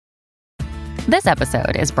This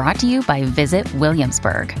episode is brought to you by Visit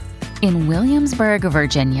Williamsburg. In Williamsburg,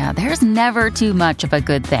 Virginia, there's never too much of a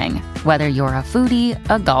good thing. Whether you're a foodie,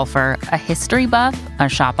 a golfer, a history buff, a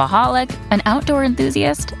shopaholic, an outdoor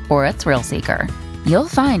enthusiast, or a thrill seeker, you'll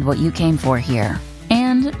find what you came for here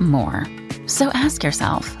and more. So ask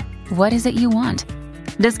yourself, what is it you want?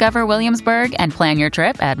 Discover Williamsburg and plan your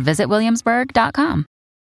trip at visitwilliamsburg.com.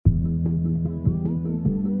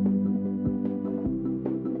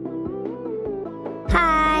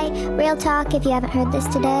 Hi, real talk. If you haven't heard this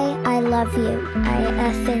today, I love you. I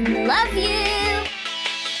effing love you.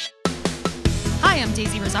 Hi, I'm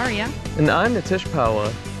Daisy Rosaria. And I'm Nitish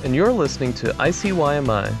Pawa, and you're listening to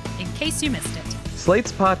ICYMI, In case you missed it.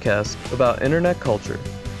 Slate's podcast about internet culture.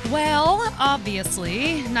 Well,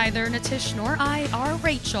 obviously, neither Nitish nor I are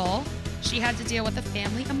Rachel. She had to deal with a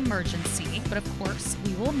family emergency, but of course,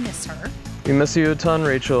 we will miss her. We miss you a ton,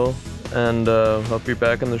 Rachel, and hope you're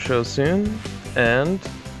back on the show soon, and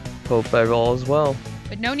hope all is well.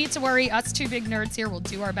 But no need to worry, us two big nerds here will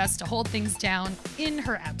do our best to hold things down in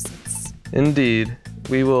her absence. Indeed.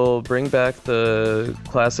 We will bring back the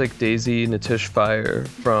classic Daisy Nitish fire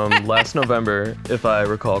from last November, if I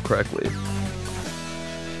recall correctly.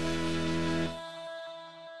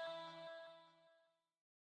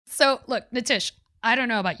 So, look, Nitish, I don't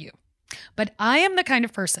know about you, but I am the kind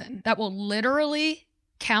of person that will literally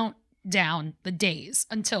count down the days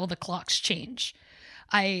until the clocks change.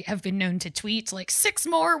 I have been known to tweet like 6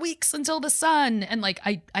 more weeks until the sun. And like,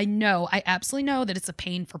 I absolutely know that it's a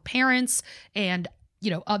pain for parents and, you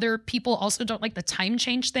know, other people also don't like the time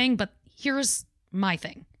change thing. But here's my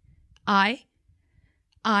thing. I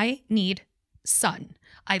need sun.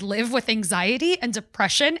 I live with anxiety and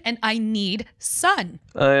depression, and I need sun.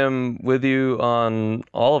 I am with you on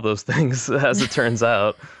all of those things, as it turns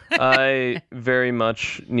out. I very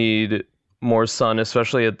much need more sun,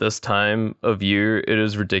 especially at this time of year. It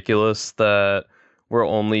is ridiculous that we're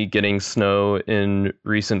only getting snow in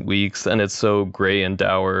recent weeks, and it's so gray and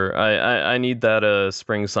dour. I need that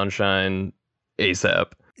spring sunshine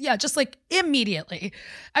ASAP. Yeah, just like immediately.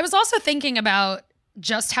 I was also thinking about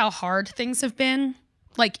just how hard things have been.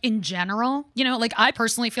 Like in general, you know, like I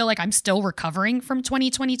personally feel like I'm still recovering from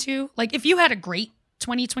 2022. Like if you had a great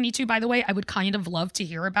 2022, by the way, I would kind of love to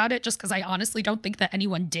hear about it just because I honestly don't think that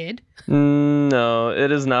anyone did. No,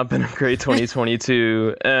 it has not been a great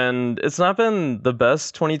 2022 and it's not been the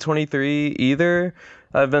best 2023 either.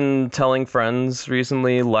 I've been telling friends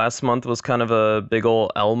recently, last month was kind of a big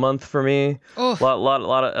old L month for me. Oh.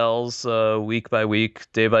 Lot of L's week by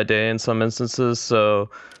week, day by day in some instances. So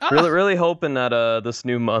really hoping that this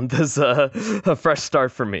new month is a fresh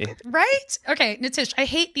start for me. Right? Okay, Nitish, I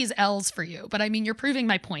hate these L's for you, but I mean, you're proving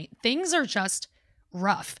my point. Things are just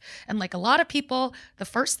rough. And like a lot of people, the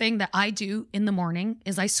first thing that I do in the morning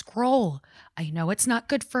is I scroll. I know it's not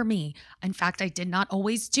good for me. In fact, I did not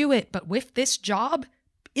always do it, but with this job,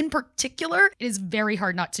 in particular, it is very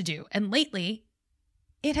hard not to do. And lately,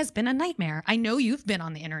 it has been a nightmare. I know you've been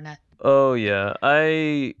on the internet. Oh, yeah.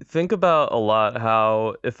 I think about a lot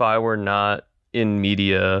how if I were not in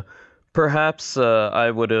media, perhaps I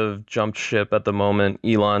would have jumped ship at the moment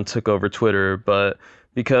Elon took over Twitter. But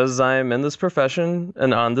because I'm in this profession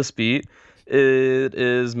and on this beat, it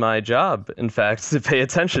is my job, in fact, to pay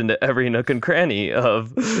attention to every nook and cranny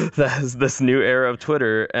of this new era of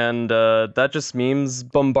Twitter. And that just means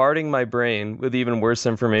bombarding my brain with even worse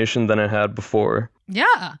information than it had before.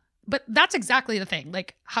 Yeah, but that's exactly the thing.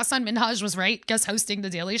 Like Hassan Minhaj was right, guest hosting The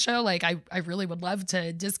Daily Show. Like I really would love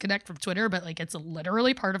to disconnect from Twitter, but like it's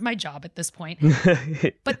literally part of my job at this point.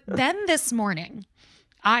 But then this morning,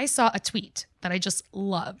 I saw a tweet that I just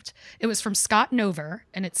loved. It was from Scott Nover,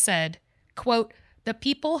 and it said, quote, "The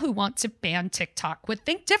people who want to ban TikTok would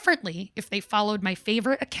think differently if they followed my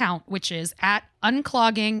favorite account, which is at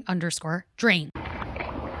unclogging_drain.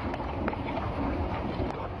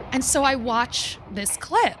 And so I watch this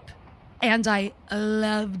clip and I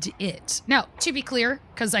loved it. Now, to be clear,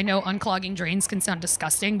 because I know unclogging drains can sound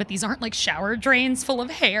disgusting, but these aren't like shower drains full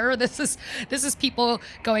of hair. This is people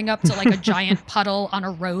going up to like a giant puddle on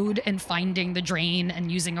a road and finding the drain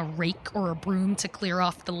and using a rake or a broom to clear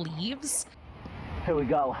off the leaves. Here we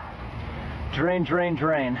go. Drain, drain,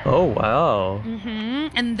 drain. Oh, wow.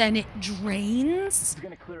 Mm-hmm. And then it drains.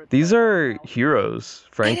 These are heroes,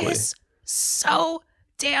 frankly. It is so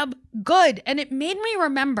damn good. And it made me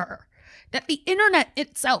remember that the internet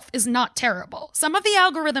itself is not terrible. Some of the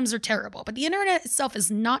algorithms are terrible, but the internet itself is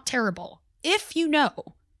not terrible if you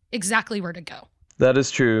know exactly where to go. That is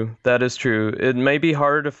true. That is true. It may be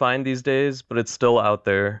harder to find these days, but it's still out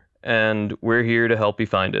there, and we're here to help you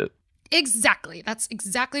find it. Exactly. That's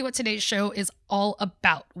exactly what today's show is all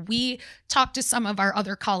about. We talked to some of our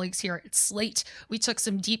other colleagues here at Slate. We took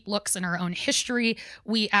some deep looks in our own history.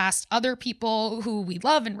 We asked other people who we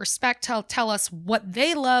love and respect to tell us what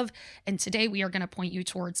they love. And today we are going to point you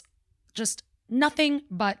towards just nothing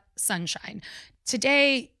but sunshine.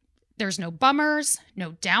 Today, there's no bummers,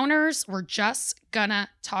 no downers. We're just gonna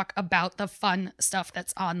talk about the fun stuff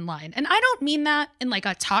that's online. And I don't mean that in like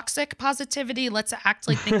a toxic positivity, let's act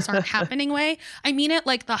like things aren't happening way. I mean it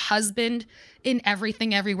like the husband in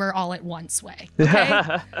Everything Everywhere All at Once way.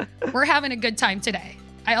 Okay? We're having a good time today.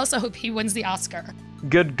 I also hope he wins the Oscar.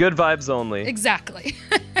 Good vibes only. Exactly.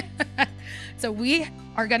 So we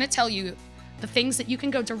are gonna tell you the things that you can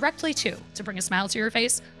go directly to bring a smile to your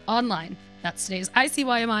face online. That's today's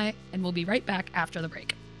ICYMI, and we'll be right back after the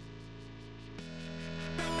break.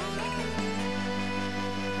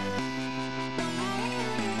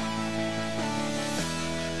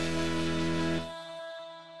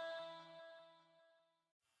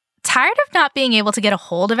 Tired of not being able to get a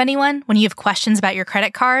hold of anyone when you have questions about your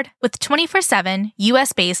credit card? With 24/7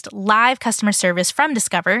 US-based live customer service from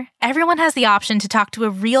Discover, everyone has the option to talk to a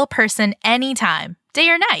real person anytime, day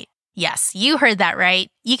or night. Yes, you heard that right.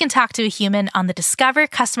 You can talk to a human on the Discover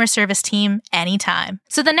customer service team anytime.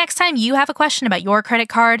 So the next time you have a question about your credit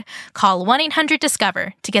card, call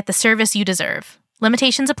 1-800-DISCOVER to get the service you deserve.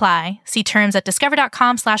 Limitations apply. See terms at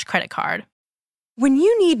discover.com/creditcard. When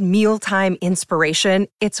you need mealtime inspiration,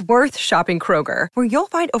 it's worth shopping Kroger, where you'll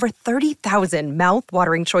find over 30,000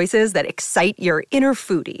 mouth-watering choices that excite your inner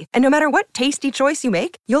foodie. And no matter what tasty choice you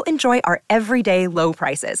make, you'll enjoy our everyday low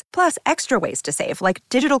prices, plus extra ways to save, like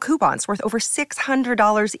digital coupons worth over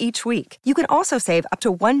 $600 each week. You can also save up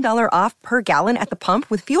to $1 off per gallon at the pump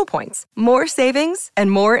with fuel points. More savings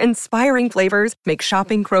and more inspiring flavors make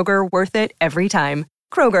shopping Kroger worth it every time.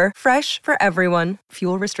 Kroger, fresh for everyone.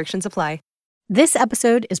 Fuel restrictions apply. This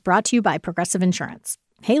episode is brought to you by Progressive Insurance.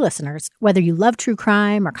 Hey, listeners, whether you love true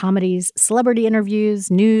crime or comedies, celebrity interviews,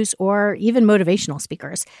 news, or even motivational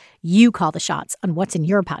speakers, you call the shots on what's in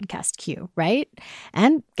your podcast queue, right?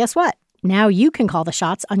 And guess what? Now you can call the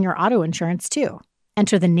shots on your auto insurance, too.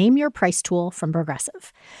 Enter the Name Your Price tool from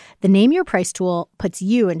Progressive. The Name Your Price tool puts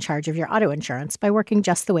you in charge of your auto insurance by working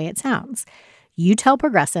just the way it sounds. You tell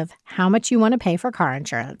Progressive how much you want to pay for car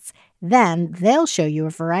insurance. Then they'll show you a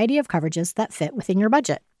variety of coverages that fit within your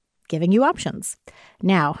budget, giving you options.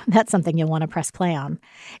 Now, that's something you'll want to press play on.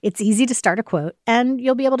 It's easy to start a quote, and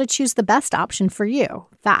you'll be able to choose the best option for you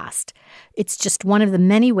fast. It's just one of the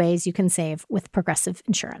many ways you can save with Progressive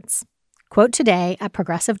Insurance. Quote today at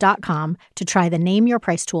Progressive.com to try the Name Your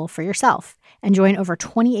Price tool for yourself and join over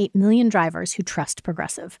 28 million drivers who trust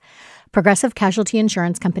Progressive. Progressive Casualty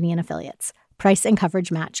Insurance Company and Affiliates. Price and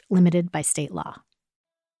coverage match limited by state law.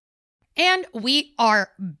 And we are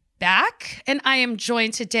back, and I am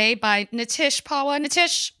joined today by Nitish Pawa.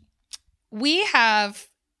 Nitish, we have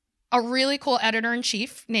a really cool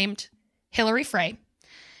editor-in-chief named Hillary Frey.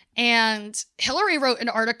 And Hillary wrote an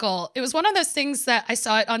article. It was one of those things that I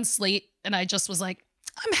saw it on Slate, and I just was like,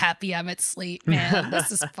 I'm happy I'm at Slate, man.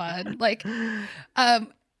 This is fun.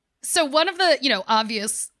 So one of the,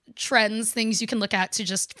 obvious trends, things you can look at to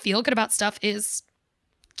just feel good about stuff is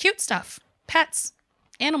cute stuff, pets,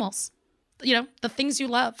 animals, the things you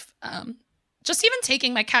love. Just even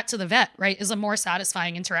taking my cat to the vet, right, is a more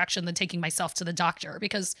satisfying interaction than taking myself to the doctor,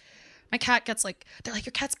 because my cat gets they're like,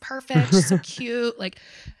 your cat's perfect, she's so cute.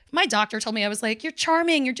 My doctor told me, I was like, you're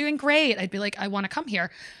charming, you're doing great. I'd be like, I want to come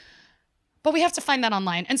here. But we have to find that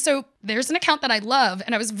online. And so there's an account that I love,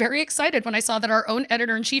 and I was very excited when I saw that our own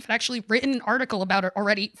editor-in-chief had actually written an article about it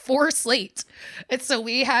already for Slate. And so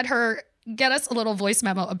we had her get us a little voice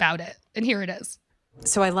memo about it. And here it is.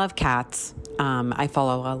 So I love cats. I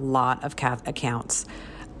follow a lot of cat accounts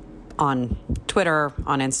on Twitter,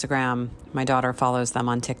 on Instagram. My daughter follows them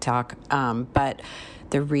on TikTok. But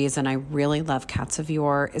the reason I really love Cats of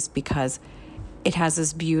Yore is because it has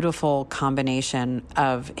this beautiful combination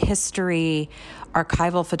of history,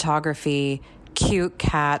 archival photography, cute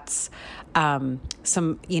cats, some,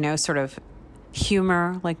 sort of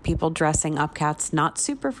humor, like people dressing up cats, not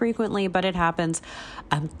super frequently, but it happens,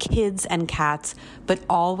 kids and cats, but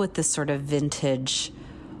all with this sort of vintage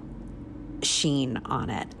sheen on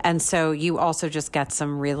it. And so you also just get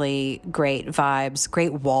some really great vibes,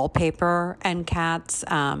 great wallpaper and cats.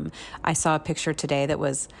 I saw a picture today that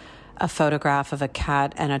was a photograph of a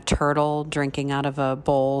cat and a turtle drinking out of a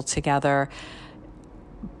bowl together.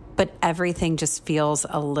 But everything just feels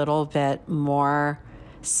a little bit more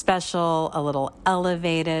special, a little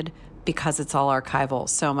elevated, because it's all archival,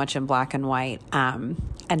 so much in black and white, and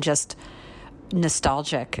just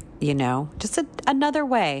nostalgic, just another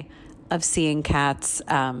way of seeing cats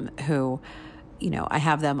who, you know, I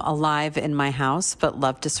have them alive in my house, but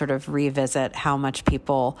love to sort of revisit how much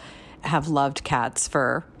people have loved cats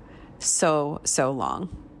for so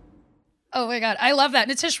long. Oh my God. I love that.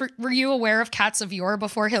 Nitish, were you aware of Cats of Yore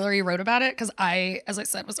before Hillary wrote about it? Because I, as I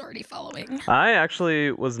said, was already following. I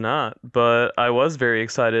actually was not, but I was very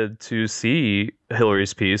excited to see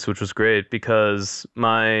Hillary's piece, which was great because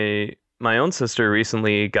my own sister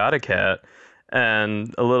recently got a cat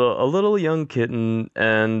and a little young kitten,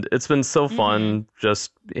 and it's been so fun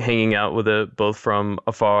just hanging out with it both from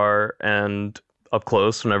afar and up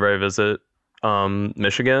close whenever I visit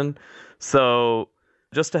Michigan. So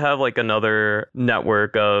just to have like another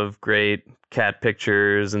network of great cat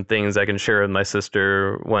pictures and things I can share with my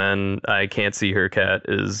sister when I can't see her cat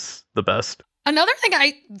is the best. Another thing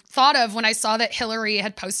I thought of when I saw that Hillary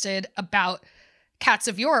had posted about Cats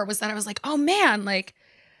of Yore was that I was like, oh man, like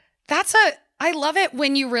I love it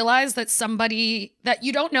when you realize that somebody that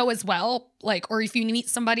you don't know as well, like, or if you meet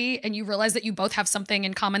somebody and you realize that you both have something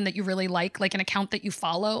in common that you really like an account that you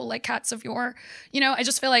follow, like Cats of Yore. You know, I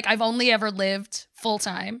just feel like I've only ever lived full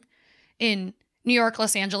time in New York,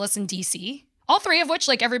 Los Angeles, and DC. All three of which,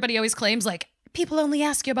 like, everybody always claims, like, people only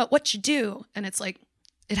ask you about what you do. And it's like,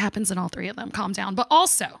 it happens in all three of them. Calm down. But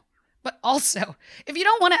also, if you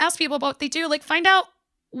don't want to ask people about what they do, like, find out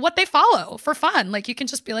what they follow for fun. Like, you can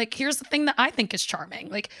just be like, here's the thing that I think is charming.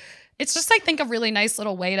 Like, it's just, I think, a really nice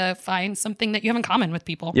little way to find something that you have in common with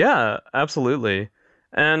people. Yeah, absolutely.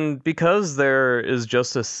 And because there is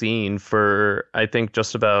just a scene for, I think,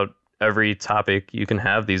 just about every topic you can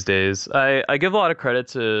have these days, I give a lot of credit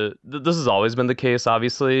to, this has always been the case,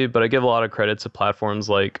 obviously, but I give a lot of credit to platforms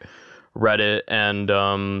like Reddit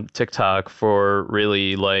and TikTok for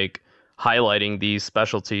really, like, highlighting these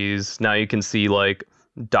specialties. Now you can see, like,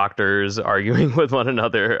 doctors arguing with one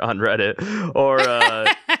another on Reddit, or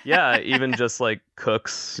yeah, even just like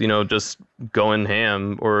cooks, you know, just going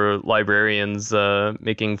ham, or librarians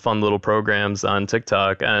making fun little programs on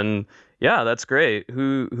TikTok. And yeah, that's great.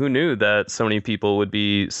 Who knew that so many people would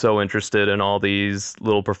be so interested in all these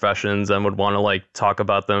little professions and would want to like talk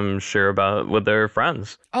about them, share about with their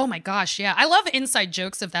friends. Oh my gosh, yeah. I love inside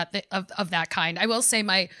jokes of that of that kind. I will say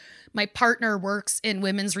my partner works in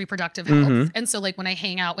women's reproductive health. And so like when I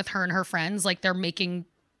hang out with her and her friends, like they're making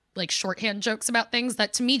like shorthand jokes about things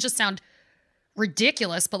that to me just sound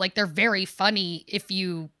ridiculous, but like they're very funny if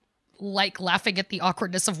you like laughing at the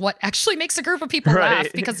awkwardness of what actually makes a group of people laugh,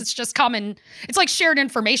 because it's just common. It's like shared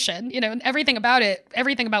information, you know, and everything about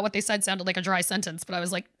what they said sounded like a dry sentence, but I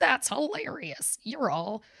was like, that's hilarious. You're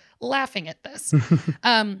all laughing at this.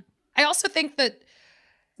 I also think that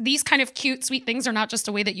these kind of cute, sweet things are not just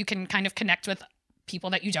a way that you can kind of connect with people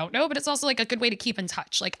that you don't know, but it's also like a good way to keep in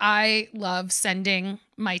touch. Like I love sending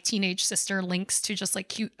my teenage sister links to just like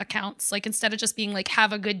cute accounts. Like instead of just being like,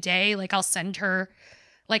 have a good day, like I'll send her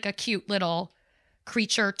like a cute little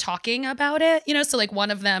creature talking about it, you know? So like one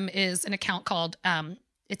of them is an account called,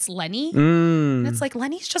 it's Lenny. And it's like,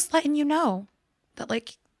 Lenny's just letting you know that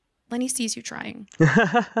like Lenny sees you trying.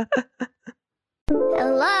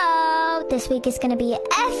 Hello! This week is going to be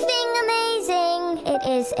effing amazing! It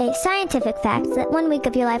is a scientific fact that 1 week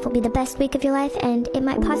of your life will be the best week of your life, and it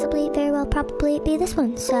might possibly, very well, probably be this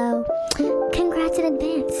one. So, congrats in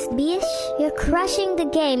advance. Bish, you're crushing the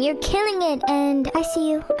game. You're killing it, and I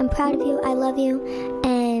see you. I'm proud of you. I love you.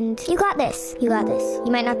 And you got this. You got this.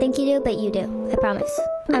 You might not think you do, but you do. I promise.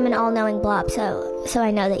 I'm an all-knowing blob, so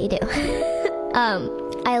I know that you do.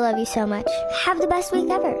 I love you so much. Have the best week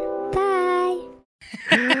ever. Bye!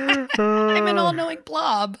 I'm an all-knowing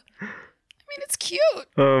blob. I mean, it's cute.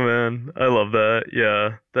 Oh man, I love that.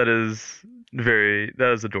 Yeah, that is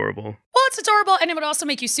adorable. Well, it's adorable, and it would also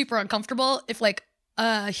make you super uncomfortable if like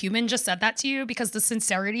a human just said that to you, because the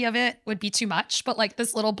sincerity of it would be too much. But like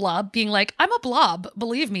this little blob being like, I'm a blob,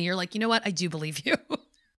 believe me. You're like, you know what? I do believe you.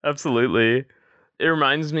 Absolutely. It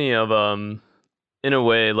reminds me of, in a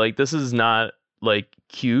way, like this is not like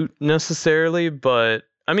cute necessarily, but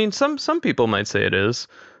I mean, some people might say it is.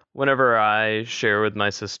 Whenever I share with my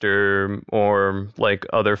sister or like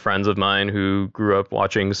other friends of mine who grew up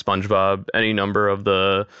watching SpongeBob, any number of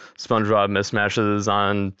the SpongeBob mismatches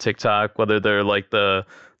on TikTok, whether they're like the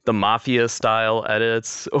mafia style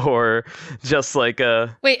edits or just like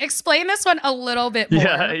a... Wait, explain this one a little bit more.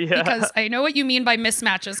 Yeah. Because I know what you mean by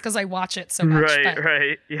mismatches because I watch it so much.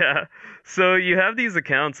 Right. Yeah. So you have these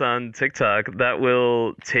accounts on TikTok that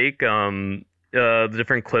will take the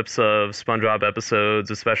different clips of SpongeBob episodes,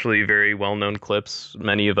 especially very well-known clips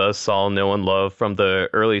many of us all know and love from the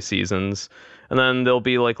early seasons, and then there'll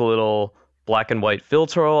be like a little black and white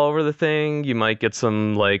filter all over the thing. You might get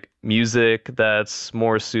some like music that's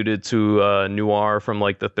more suited to noir from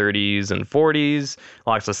like the 30s and 40s,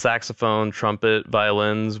 lots of saxophone, trumpet,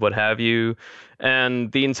 violins, what have you.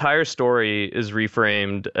 And the entire story is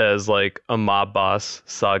reframed as like a mob boss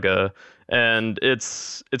saga. And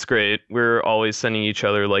it's great. We're always sending each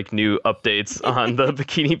other like new updates on the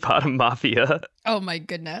Bikini Bottom Mafia. Oh my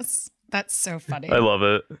goodness. That's so funny. I love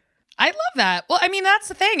it. I love that. Well, I mean, that's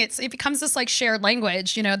the thing. It becomes this like shared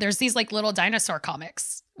language. You know, there's these like little dinosaur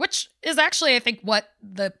comics, which is actually, I think, what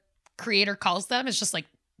the creator calls them, is just like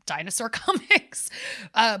dinosaur comics.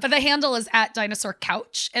 But the handle is at Dinosaur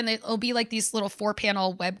Couch, and it'll be like these little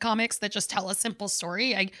 4-panel web comics that just tell a simple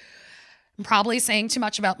story. I'm probably saying too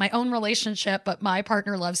much about my own relationship, but my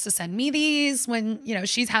partner loves to send me these when, you know,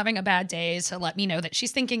 she's having a bad day, to let me know that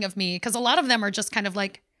she's thinking of me. Because a lot of them are just kind of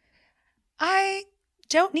like, I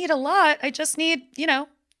don't need a lot. I just need, you know,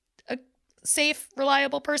 a safe,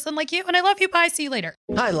 reliable person like you. And I love you. Bye. See you later.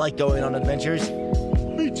 I like going on adventures.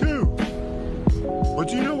 Me too. But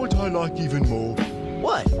do you know what I like even more?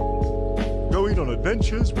 What? Going on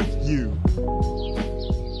adventures with you.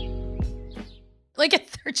 Like,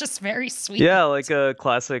 they're just very sweet. Yeah, like a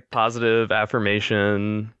classic positive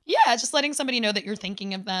affirmation. Yeah, just letting somebody know that you're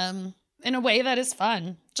thinking of them in a way that is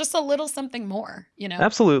fun. Just a little something more, you know?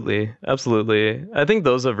 Absolutely. Absolutely. I think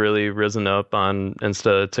those have really risen up on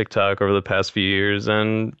Insta, TikTok over the past few years.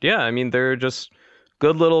 And yeah, I mean, they're just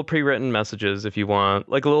good little pre-written messages if you want,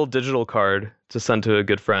 like a little digital card to send to a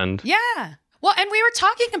good friend. Yeah. Well, and we were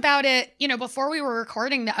talking about it, you know, before we were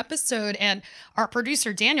recording the episode, and our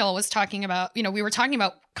producer Daniel was talking about, you know, we were talking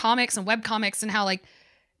about comics and webcomics and how like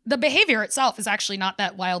the behavior itself is actually not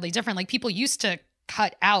that wildly different. Like, people used to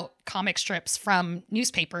cut out comic strips from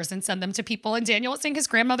newspapers and send them to people, and Daniel was saying his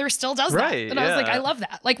grandmother still does that. And I was like, I love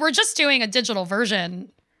that. Like, we're just doing a digital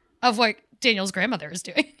version of what Daniel's grandmother is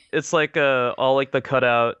doing. It's like all like the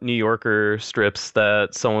cutout New Yorker strips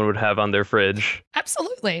that someone would have on their fridge.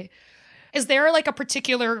 Absolutely. Is there like a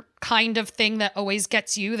particular kind of thing that always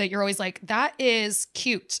gets you, that you're always like, that is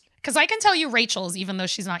cute? Because I can tell you Rachel's, even though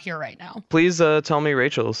she's not here right now. Please tell me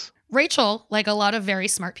Rachel's. Rachel, like a lot of very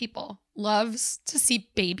smart people, loves to see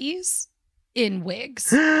babies in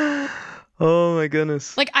wigs. Oh my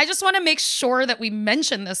goodness. Like, I just want to make sure that we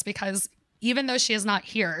mention this, because even though she is not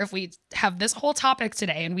here, if we have this whole topic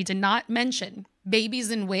today and we did not mention babies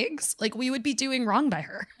in wigs, like, we would be doing wrong by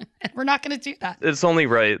her. And we're not going to do that. It's only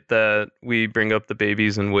right that we bring up the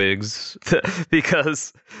babies in wigs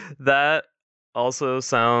because that also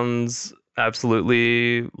sounds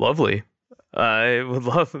absolutely lovely. I would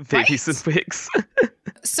love babies in wigs.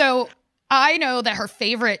 So I know that her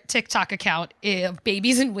favorite TikTok account of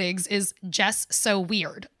babies in wigs is Jess So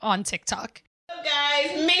Weird on TikTok. Hello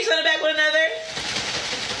guys, make sure to back with another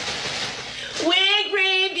wig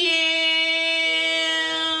review.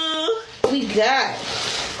 We got.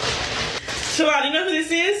 Sherrod, you know who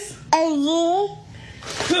this is?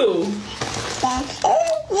 Who?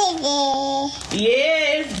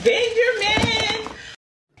 Yes, Benjamin.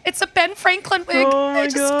 It's a Ben Franklin wig. Oh my I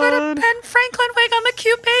just put a Ben Franklin wig on the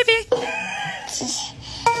cute baby.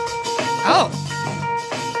 Oh,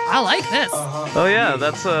 I like this. Oh yeah,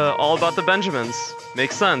 that's all about the Benjamins.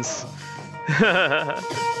 Makes sense. Yeah.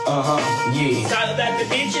 It's all about the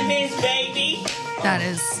Benjamins, baby. That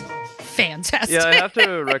is fantastic. Yeah, I have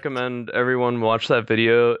to recommend everyone watch that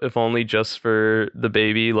video, if only just for the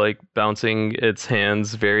baby, like, bouncing its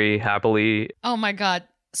hands very happily. Oh my God.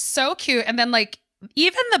 So cute. And then, like,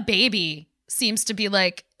 even the baby seems to be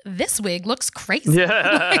like, this wig looks crazy.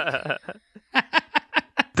 Yeah.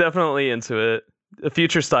 Definitely into it. A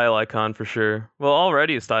future style icon for sure. Well,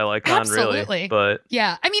 already a style icon, Absolutely. really. But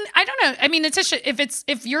yeah, I mean, I don't know. I mean, Natisha,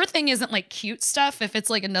 if your thing isn't like cute stuff, if it's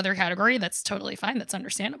like another category, that's totally fine. That's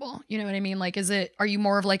understandable. You know what I mean? Like, are you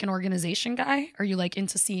more of like an organization guy? Are you like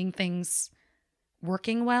into seeing things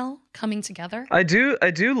working well, coming together? I do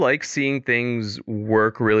like seeing things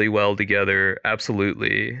work really well together.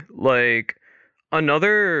 Absolutely. Like,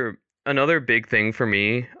 another big thing for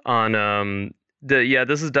me on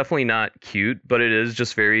this is definitely not cute, but it is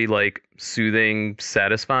just very like soothing,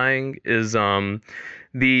 satisfying, is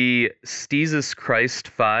the Steezus Christ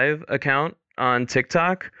 5 account on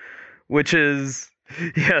TikTok, which is,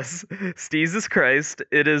 yes, Steezus Christ.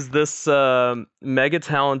 It is this mega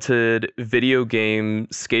talented video game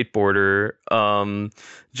skateboarder,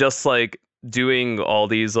 just like doing all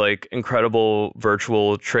these like incredible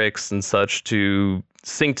virtual tricks and such to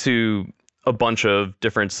sync to a bunch of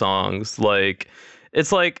different songs. Like,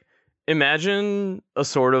 it's like, imagine a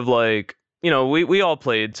sort of like, you know, we all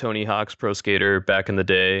played Tony Hawk's Pro Skater back in the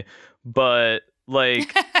day, but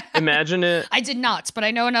like Imagine it. I did not, but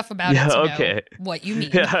I know enough about it to know what you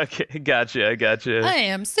mean. Yeah, okay. Gotcha. I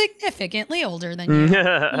am significantly older than you.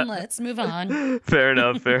 Let's move on. Fair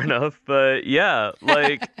enough. But yeah,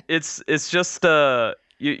 like it's just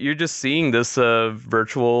you're just seeing this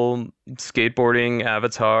virtual skateboarding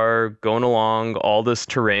avatar going along all this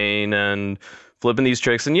terrain and flipping these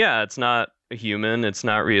tricks. And yeah, it's not a human, it's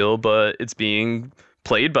not real, but it's being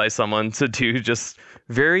played by someone to do just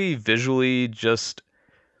very visually just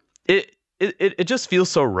it just feels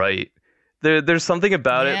so right. There's something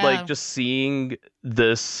about it, like just seeing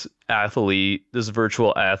this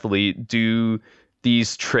virtual athlete do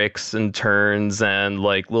these tricks and turns and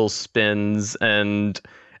like little spins and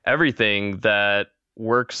everything that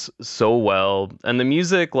works so well. And the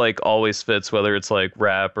music like always fits, whether it's like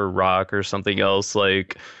rap or rock or something else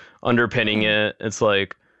like underpinning it. It's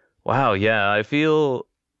like, wow, yeah, I feel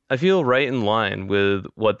right in line with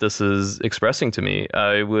what this is expressing to me.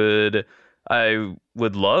 I would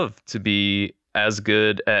love to be as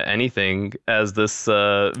good at anything as this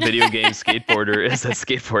video game skateboarder is at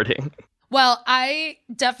skateboarding. Well, I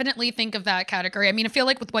definitely think of that category. I mean, I feel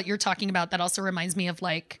like with what you're talking about, that also reminds me of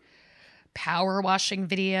like power washing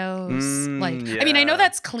videos. I mean, I know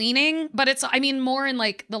that's cleaning, but it's, I mean, more in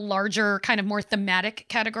like the larger kind of more thematic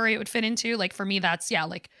category it would fit into. Like for me, that's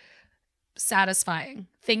like satisfying,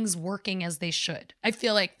 things working as they should. I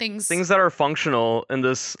feel like things that are functional in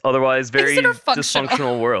this otherwise very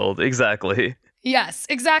dysfunctional world. Exactly. Yes,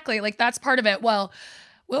 exactly. Like that's part of it. Well,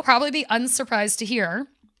 we'll probably be unsurprised to hear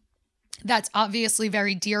that's obviously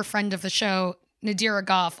very dear friend of the show, Nadira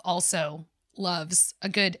Goff, also loves a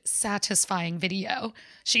good satisfying video.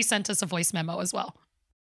 She sent us a voice memo as well.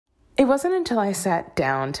 It wasn't until I sat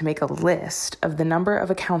down to make a list of the number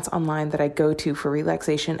of accounts online that I go to for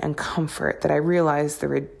relaxation and comfort that I realized the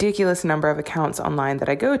ridiculous number of accounts online that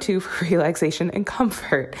I go to for relaxation and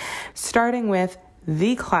comfort, starting with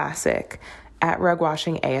the classic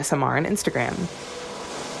 @rugwashing ASMR on Instagram.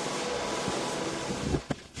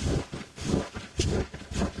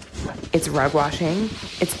 It's rug washing,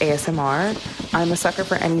 it's ASMR. I'm a sucker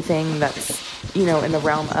for anything that's, in the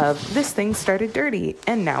realm of this thing started dirty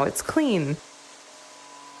and now it's clean.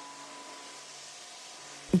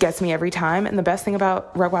 Gets me every time. And the best thing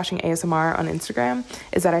about rug washing ASMR on Instagram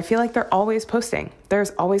is that I feel like they're always posting.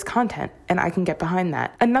 There's always content and I can get behind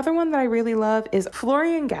that. Another one that I really love is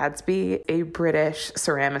Florian Gadsby, a British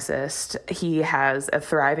ceramicist. He has a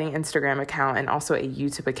thriving Instagram account and also a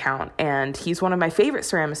YouTube account. And he's one of my favorite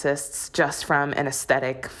ceramicists just from an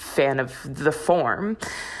aesthetic fan of the form.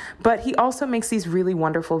 But he also makes these really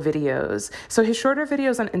wonderful videos. So his shorter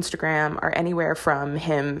videos on Instagram are anywhere from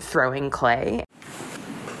him throwing clay.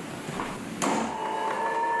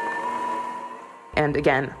 And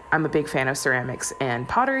again, I'm a big fan of ceramics and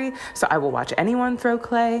pottery, so I will watch anyone throw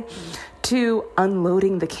clay, to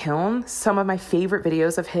unloading the kiln. Some of my favorite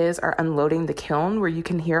videos of his are unloading the kiln, where you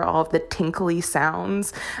can hear all of the tinkly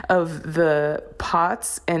sounds of the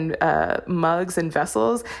pots and mugs and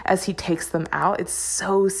vessels as he takes them out. It's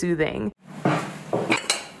so soothing.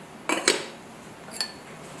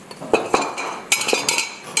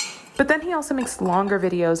 But then he also makes longer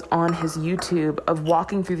videos on his YouTube of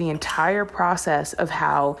walking through the entire process of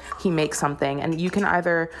how he makes something. And you can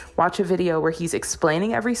either watch a video where he's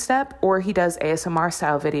explaining every step, or he does ASMR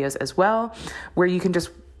style videos as well, where you can just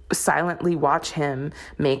silently watch him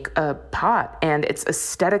make a pot. And it's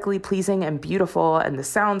aesthetically pleasing and beautiful, and the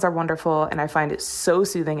sounds are wonderful. And I find it so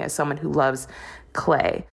soothing as someone who loves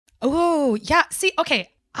clay. Oh, yeah. See, okay.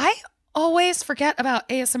 I always forget about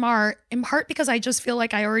ASMR, in part because I just feel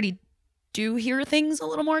like I already do hear things a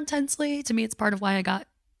little more intensely. To me, it's part of why I got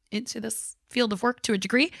into this field of work to a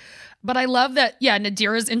degree. But I love that,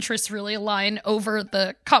 Nadira's interests really align over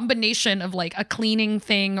the combination of like a cleaning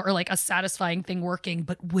thing or like a satisfying thing working,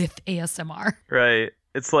 but with ASMR. Right.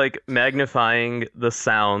 It's like magnifying the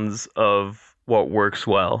sounds of what works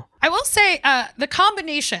well. I will say the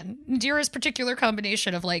combination, Nadira's particular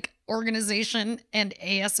combination of like organization and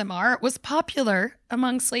ASMR was popular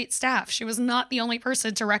among Slate staff. She was not the only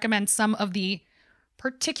person to recommend some of the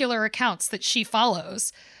particular accounts that she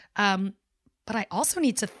follows. But I also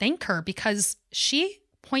need to thank her because she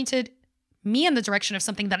pointed me in the direction of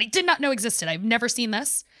something that I did not know existed. I've never seen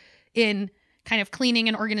this in kind of cleaning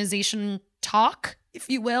and organization talk, if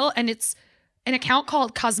you will. And it's an account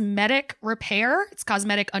called Cosmetic Repair. It's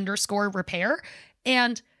cosmetic_repair.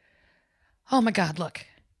 And oh my God, look,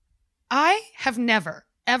 I have never,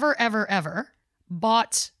 ever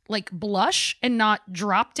bought like blush and not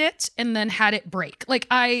dropped it and then had it break. Like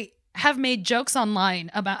I have made jokes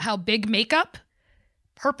online about how big makeup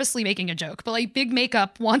purposely making a joke, but like Big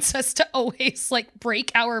Makeup wants us to always like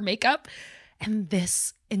break our makeup. And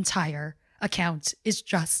this entire account is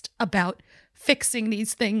just about fixing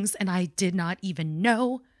these things. And I did not even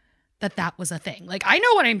know that that was a thing. Like, I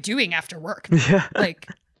know what I'm doing after work. Yeah. Like,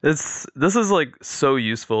 this is like so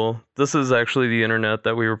useful. This is actually the internet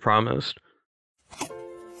that we were promised.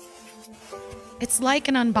 it's like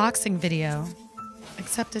an unboxing video,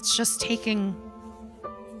 except it's just taking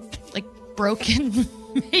like broken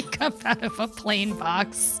makeup out of a plain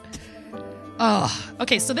box. Oh,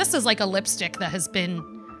 okay. So this is like a lipstick that has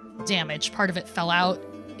been damaged. Part of it fell out.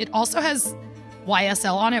 It also has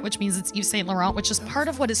YSL on it, which means it's Yves Saint Laurent, which is part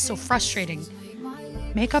of what is so frustrating.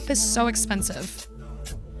 Makeup is so expensive.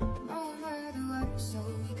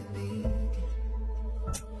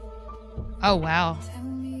 Oh, wow.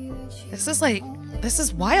 This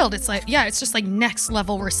is wild. It's like, yeah, it's just like next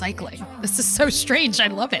level recycling. This is so strange. I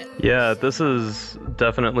love it. Yeah, this is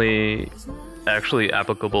definitely actually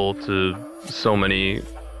applicable to so many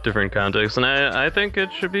different contexts. And I think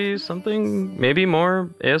it should be something maybe more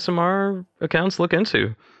ASMR accounts look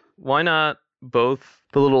into. Why not both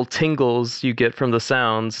the little tingles you get from the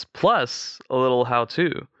sounds plus a little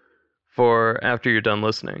how-to for after you're done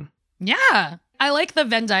listening? Yeah. I like the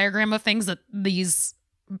Venn diagram of things that these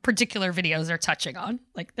particular videos are touching on.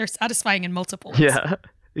 Like, they're satisfying in multiple ways. Yeah,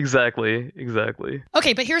 exactly.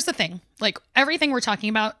 Okay, but here's the thing. Like, everything we're talking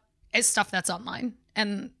about is stuff that's online.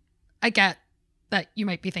 And I get that you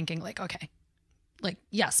might be thinking, like, okay, like,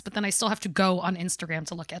 yes, but then I still have to go on Instagram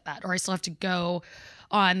to look at that, or I still have to go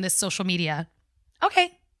on this social media.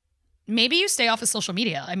 Okay, maybe you stay off of social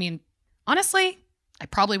media. I mean, honestly, I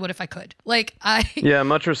probably would if I could. Like, yeah,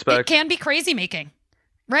 much respect. It can be crazy making,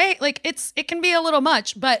 right? Like, it can be a little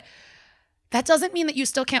much, but that doesn't mean that you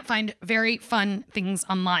still can't find very fun things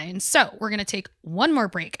online. So we're going to take one more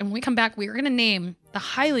break. And when we come back, we're going to name the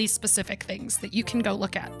highly specific things that you can go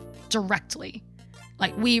look at directly.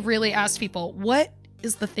 Like, we really asked people, what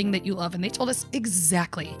is the thing that you love? And they told us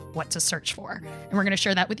exactly what to search for. And we're going to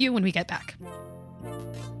share that with you when we get back.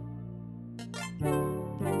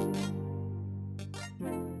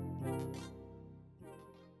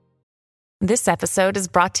 This episode is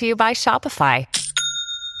brought to you by Shopify.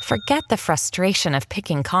 Forget the frustration of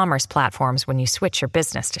picking commerce platforms when you switch your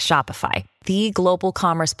business to Shopify, the global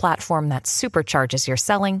commerce platform that supercharges your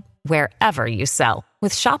selling wherever you sell.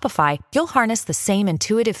 With Shopify, you'll harness the same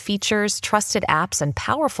intuitive features, trusted apps, and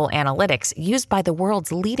powerful analytics used by the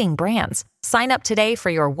world's leading brands. Sign up today for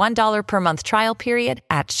your $1 per month trial period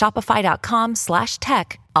at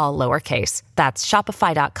shopify.com/tech, all lowercase. That's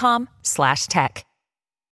shopify.com/tech.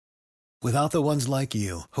 Without the ones like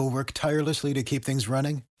you, who work tirelessly to keep things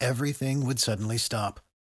running, everything would suddenly stop.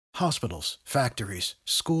 Hospitals, factories,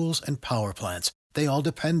 schools, and power plants, they all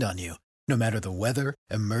depend on you. No matter the weather,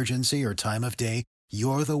 emergency, or time of day,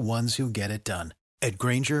 you're the ones who get it done. At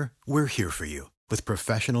Grainger, we're here for you with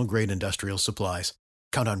professional-grade industrial supplies.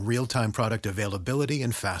 Count on real-time product availability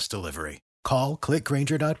and fast delivery. Call,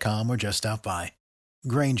 clickgrainger.com, or just stop by.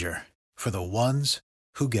 Grainger, for the ones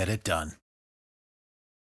who get it done.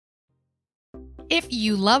 If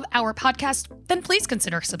you love our podcast, then please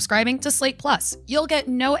consider subscribing to Slate Plus. You'll get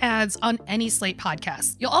no ads on any Slate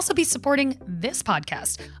podcast. You'll also be supporting this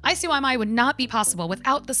podcast. ICYMI would not be possible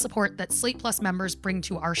without the support that Slate Plus members bring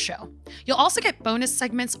to our show. You'll also get bonus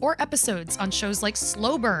segments or episodes on shows like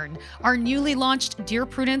Slow Burn, our newly launched Dear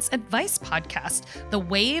Prudence Advice podcast, The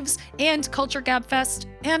Waves, and Culture Gabfest,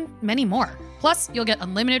 and many more. Plus, you'll get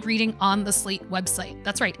unlimited reading on the Slate website.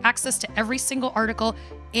 That's right, access to every single article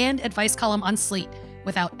and advice column on Slate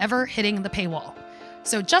without ever hitting the paywall.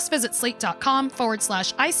 So just visit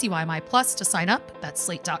slate.com/ICYMI plus to sign up. That's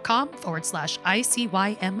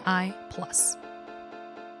slate.com/ICYMI plus.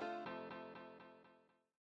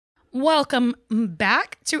 Welcome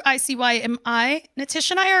back to ICYMI.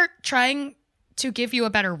 Natish and I are trying to give you a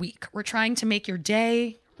better week. We're trying to make your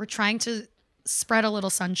day. We're trying to spread a little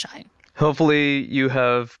sunshine. Hopefully you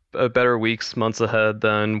have a better weeks, months ahead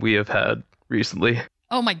than we have had recently.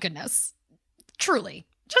 Oh my goodness. Truly.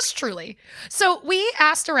 Just truly. So we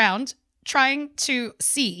asked around trying to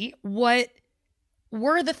see what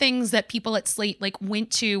were the things that people at Slate like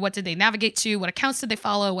went to, what did they navigate to, what accounts did they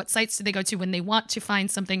follow, what sites did they go to when they want to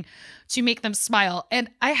find something to make them smile.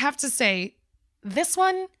 And I have to say, this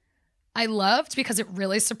one I loved because it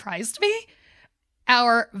really surprised me.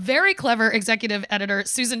 Our very clever executive editor,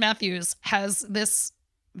 Susan Matthews, has this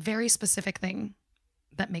very specific thing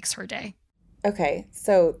that makes her day. Okay,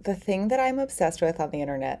 so the thing that I'm obsessed with on the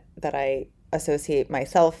internet that I associate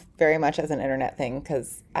myself very much as an internet thing,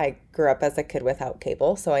 because I grew up as a kid without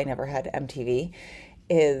cable, so I never had MTV,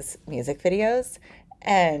 is music videos.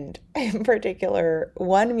 And in particular,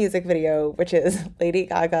 one music video, which is Lady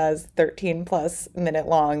Gaga's 13 plus minute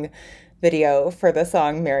long video for the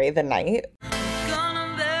song Marry the Night.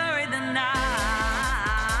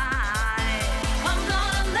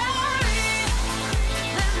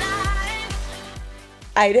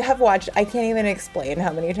 I can't even explain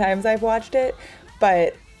how many times I've watched it,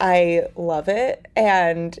 but I love it.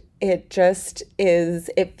 And it just is,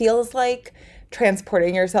 it feels like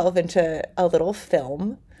transporting yourself into a little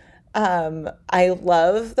film. I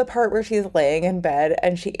love the part where she's laying in bed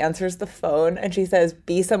and she answers the phone and she says,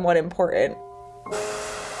 "Be someone important."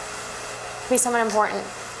 Be someone important.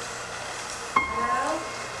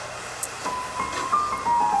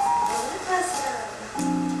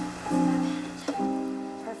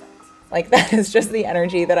 Like, that is just the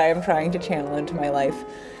energy that I am trying to channel into my life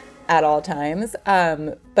at all times.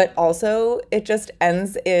 But also, it just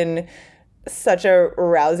ends in such a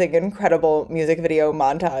rousing, incredible music video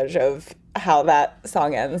montage of how that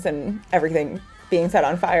song ends and everything being set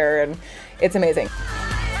on fire, and it's amazing.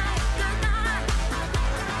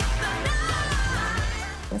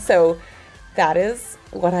 So that is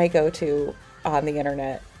what I go to on the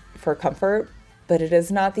internet for comfort. But it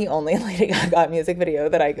is not the only Lady Gaga music video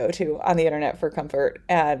that I go to on the internet for comfort.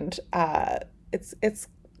 And it's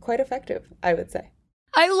quite effective, I would say.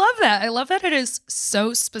 I love that. I love that it is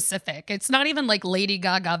so specific. It's not even like Lady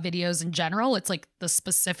Gaga videos in general. It's like the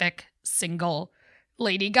specific single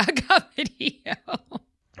Lady Gaga video.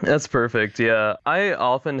 That's perfect. Yeah. I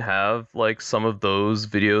often have like some of those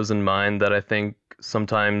videos in mind that I think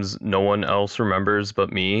sometimes no one else remembers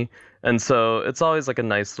but me. And so it's always like a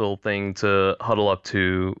nice little thing to huddle up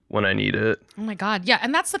to when I need it. Oh my God. Yeah.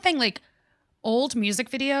 And that's the thing, like old music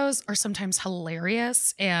videos are sometimes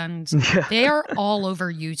hilarious and they are all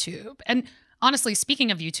over YouTube. And honestly, speaking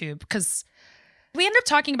of YouTube, because we end up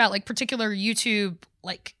talking about like particular YouTube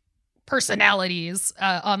like personalities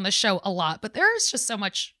on the show a lot, but there's just so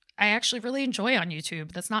much I actually really enjoy on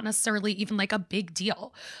YouTube that's not necessarily even like a big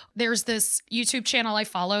deal. There's this YouTube channel I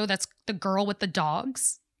follow that's The Girl with the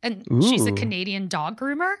Dogs. And she's a Canadian dog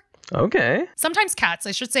groomer. Okay. Sometimes cats.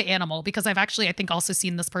 I should say animal, because I've actually, I think, also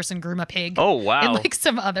seen this person groom a pig. Oh, wow. And like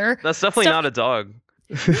some other That's definitely stuff. not a dog.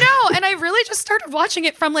 No, and I really just started watching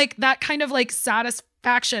it from like that kind of like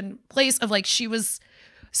satisfaction place of like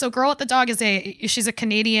so Girl with the Dog she's a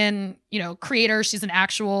Canadian, creator. She's an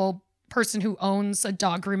actual person who owns a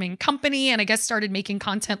dog grooming company and I guess started making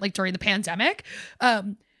content like during the pandemic.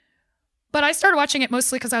 But I started watching it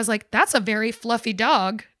mostly because I was like, that's a very fluffy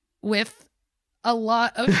dog with a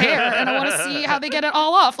lot of hair and I want to see how they get it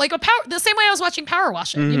all off. Like the same way I was watching Power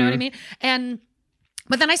Washing, you know what I mean?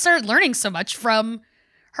 But then I started learning so much from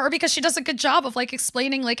her because she does a good job of like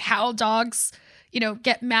explaining like how dogs,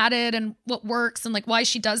 get matted and what works and like why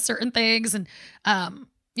she does certain things. And,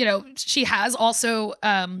 she has also,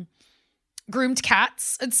 groomed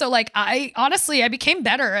cats. And so like I became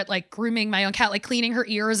better at like grooming my own cat, like cleaning her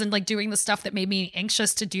ears and like doing the stuff that made me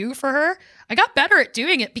anxious to do for her. I got better at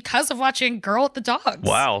doing it because of watching Girl with the Dogs.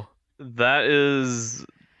 Wow. That is,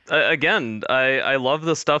 again, I love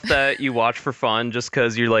the stuff that you watch for fun just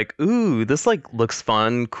because you're like, ooh, this like looks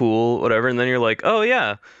fun, cool, whatever. And then you're like, oh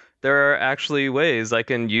yeah, there are actually ways I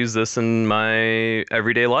can use this in my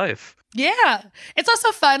everyday life. Yeah. It's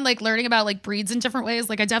also fun, like learning about like breeds in different ways.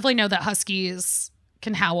 Like I definitely know that Huskies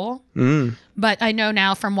can howl, but I know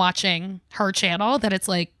now from watching her channel that it's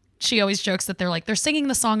like, she always jokes that they're singing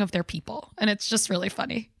the song of their people. And it's just really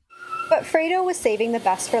funny. But Fredo was saving the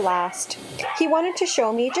best for last. He wanted to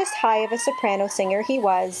show me just how high of a soprano singer he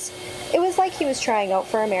was. It was like he was trying out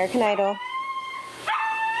for American Idol.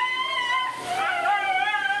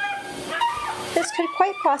 This could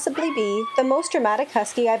quite possibly be the most dramatic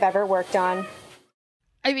husky I've ever worked on.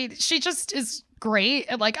 I mean, she just is great.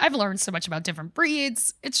 And like, I've learned so much about different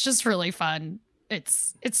breeds. It's just really fun.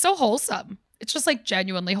 It's so wholesome. It's just like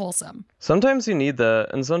genuinely wholesome. Sometimes you need that.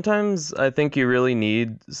 And sometimes I think you really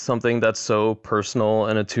need something that's so personal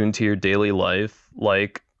and attuned to your daily life,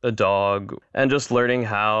 like a dog, and just learning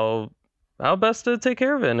how best to take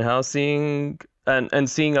care of it and how seeing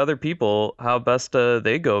other people, how best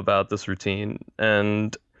they go about this routine.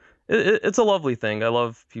 And it's a lovely thing. I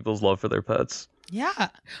love people's love for their pets. Yeah.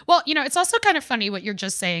 Well, it's also kind of funny what you're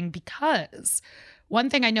just saying, because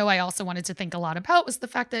one thing I know I also wanted to think a lot about was the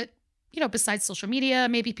fact that, besides social media,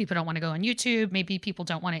 maybe people don't want to go on YouTube. Maybe people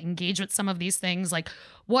don't want to engage with some of these things. Like,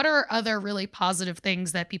 what are other really positive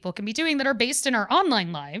things that people can be doing that are based in our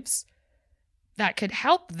online lives that could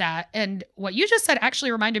help that? And what you just said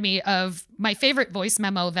actually reminded me of my favorite voice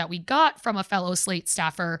memo that we got from a fellow Slate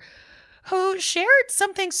staffer who shared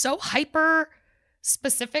something so hyper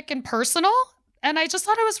specific and personal And I just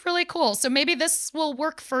thought it was really cool. So maybe this will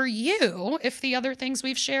work for you if the other things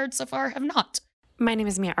we've shared so far have not. My name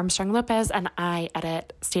is Mia Armstrong Lopez, and I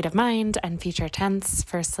edit State of Mind and Future Tense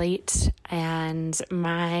for Slate. And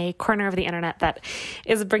my corner of the internet that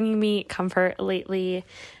is bringing me comfort lately,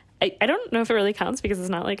 I don't know if it really counts because it's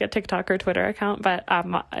not like a TikTok or Twitter account, but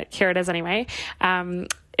here it is anyway.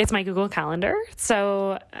 It's my Google Calendar.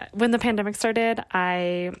 So when the pandemic started,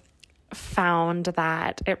 I found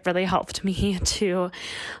that it really helped me to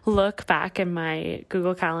look back in my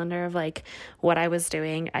Google Calendar of like what I was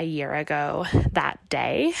doing a year ago that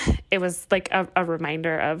day. It was like a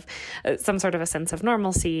reminder of some sort of a sense of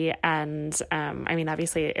normalcy. And I mean,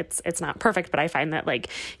 obviously it's not perfect, but I find that like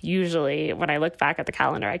usually when I look back at the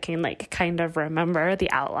calendar, I can like kind of remember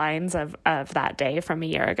the outlines of that day from a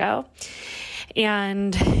year ago.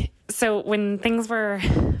 And so when things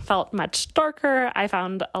felt much darker, I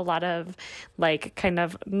found a lot of like kind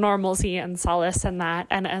of normalcy and solace in that.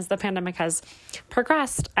 And as the pandemic has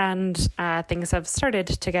progressed and things have started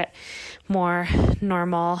to get more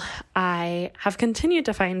normal, I have continued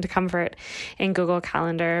to find comfort in Google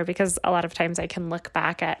Calendar because a lot of times I can look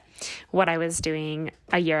back at what I was doing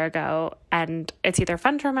a year ago and it's either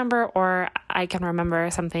fun to remember or I can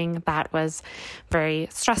remember something that was very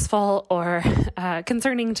stressful or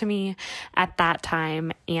concerning to me at that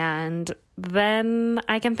time. And then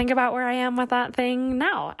I can think about where I am with that thing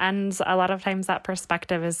now. And a lot of times that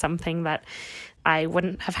perspective is something that I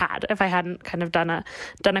wouldn't have had if I hadn't kind of done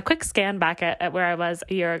a quick scan back at where I was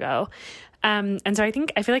a year ago. And so I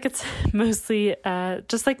feel like it's mostly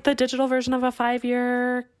just like the digital version of a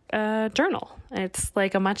 5-year journal. It's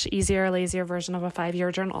like a much easier, lazier version of a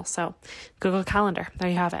 5-year journal. So Google Calendar, there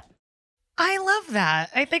you have it. I love that.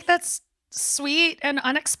 I think that's sweet and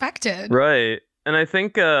unexpected. Right. And I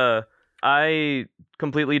think I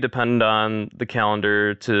completely depend on the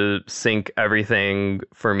calendar to sync everything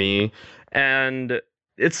for me. And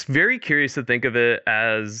it's very curious to think of it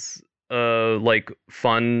as a like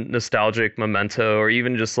fun, nostalgic memento, or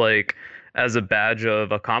even just like as a badge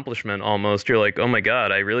of accomplishment almost. You're like, oh my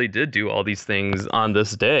God, I really did do all these things on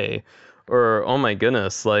this day. Or, oh my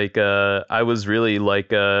goodness, like I was really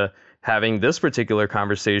like having this particular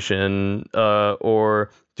conversation or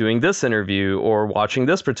doing this interview or watching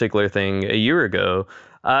this particular thing a year ago.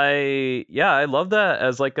 I love that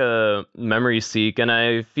as like a memory seek, and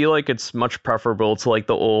I feel like it's much preferable to like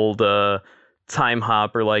the old time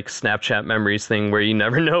hop or like Snapchat memories thing where you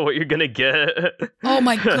never know what you're gonna get. Oh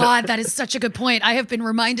my God, that is such a good point. I have been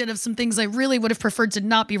reminded of some things I really would have preferred to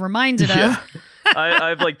not be reminded of.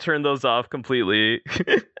 I've like turned those off completely.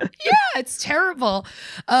 Yeah, it's terrible.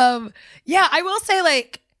 I will say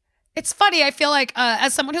like, it's funny. I feel like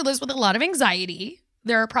as someone who lives with a lot of anxiety,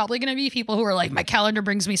 there are probably going to be people who are like, my calendar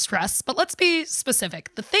brings me stress. But let's be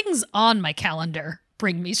specific. The things on my calendar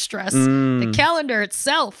bring me stress. The calendar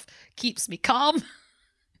itself keeps me calm.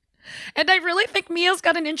 And I really think Mia's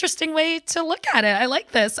got an interesting way to look at it. I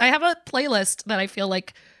like this. I have a playlist that I feel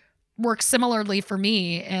like works similarly for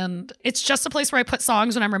me. And it's just a place where I put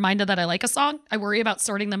songs when I'm reminded that I like a song. I worry about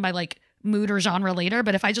sorting them by like mood or genre later,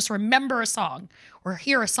 but if I just remember a song or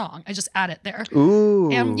hear a song, I just add it there.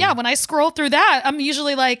 Ooh. And yeah, when I scroll through that, I'm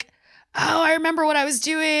usually like, oh, I remember what I was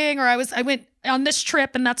doing, or I went on this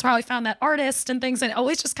trip and that's how I found that artist and things. And it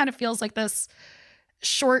always just kind of feels like this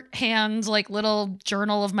shorthand, like little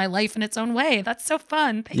journal of my life in its own way. That's so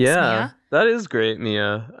fun. Thanks, Mia. That is great,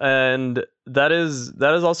 Mia. And that is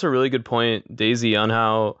also a really good point, Daisy, on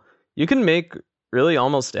how you can make really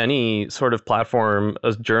almost any sort of platform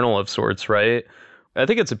a journal of sorts, right? I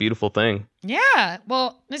think it's a beautiful thing. Yeah.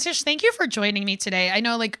 Well, Nitish, thank you for joining me today. I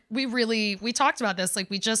know like we talked about this. Like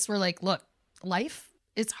we just were like, look, life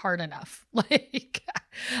is hard enough. Like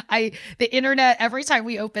the internet, every time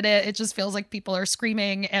we open it, it just feels like people are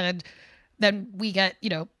screaming. And then we get,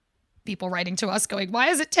 people writing to us going, why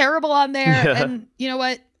is it terrible on there? Yeah. And you know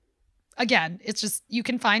what? Again, it's just, you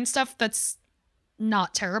can find stuff that's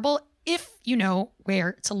not terrible if you know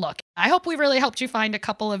where to look. I hope we really helped you find a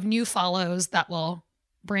couple of new follows that will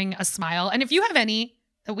bring a smile. And if you have any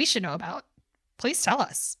that we should know about, please tell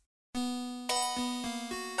us.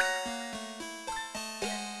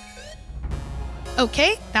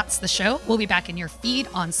 Okay, that's the show. We'll be back in your feed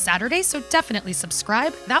on Saturday, so definitely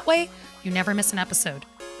subscribe. That way, you never miss an episode,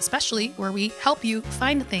 especially where we help you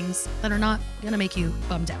find things that are not going to make you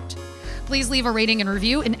bummed out. Please leave a rating and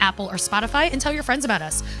review in Apple or Spotify and tell your friends about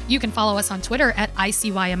us. You can follow us on Twitter at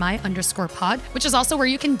ICYMI_pod, which is also where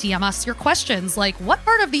you can DM us your questions like, what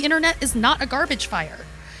part of the internet is not a garbage fire?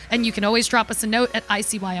 And you can always drop us a note at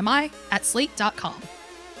ICYMI@slate.com.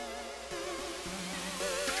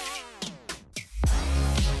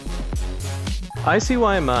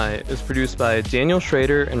 ICYMI is produced by Daniel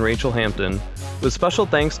Schrader and Rachel Hampton, with special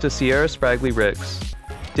thanks to Sierra Spragley-Ricks.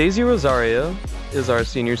 Daisy Rosario is our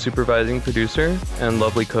senior supervising producer and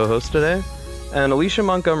lovely co-host today, and Alicia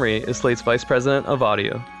Montgomery is Slate's vice president of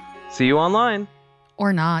audio. See you online.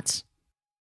 Or not.